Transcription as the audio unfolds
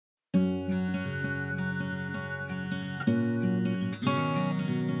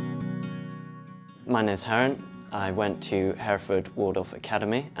my name is Heron. I went to Hereford Waldorf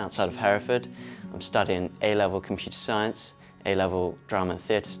Academy outside of Hereford. I'm studying A-level computer science, A-level drama and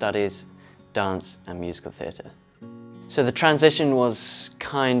theatre studies, dance and musical theatre. So the transition was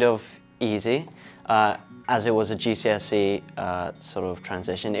kind of easy, as it was a GCSE sort of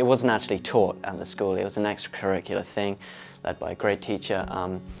transition. It wasn't actually taught at the school, it was an extracurricular thing led by a great teacher,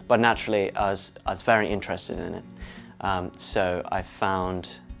 but naturally I was very interested in it. So I found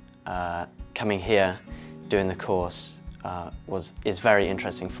coming here, doing the course is very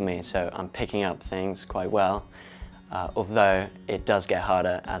interesting for me, so I'm picking up things quite well, although it does get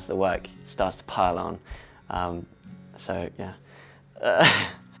harder as the work starts to pile on. So yeah.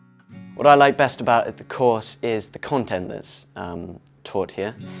 What I like best about the course is the content that's taught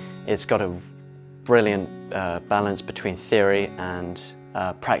here. It's got a brilliant balance between theory and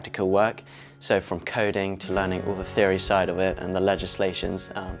practical work. So from coding to learning all the theory side of it and the legislations,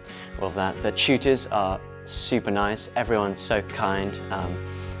 all of that. The tutors are super nice, everyone's so kind,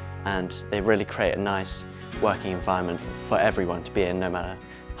 and they really create a nice working environment for everyone to be in, no matter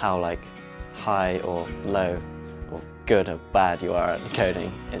how high or low or good or bad you are at the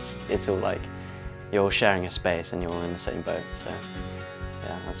coding. It's all like you're all sharing a space and you're all in the same boat, so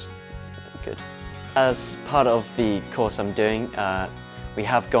yeah, that's good. As part of the course I'm doing, we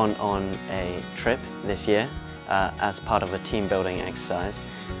have gone on a trip this year as part of a team building exercise,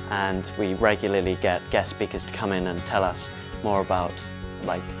 and we regularly get guest speakers to come in and tell us more about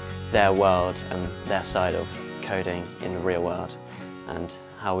their world and their side of coding in the real world and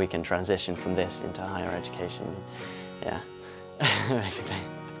how we can transition from this into higher education. Yeah, basically.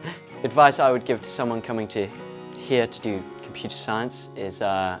 Advice I would give to someone coming to here to do computer science is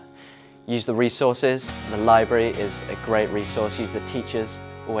use the resources. The library is a great resource. Use the teachers.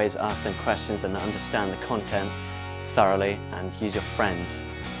 Always ask them questions and understand the content thoroughly, and use your friends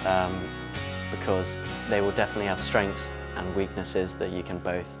because they will definitely have strengths and weaknesses that you can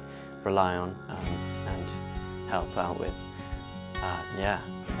both rely on and help out with. Yeah.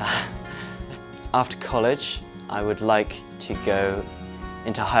 After college, I would like to go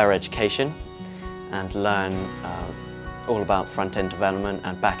into higher education and learn all about front-end development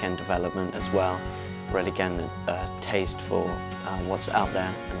and back-end development as well. Really getting a taste for what's out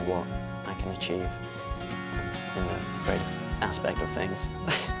there and what I can achieve in the creative aspect of things.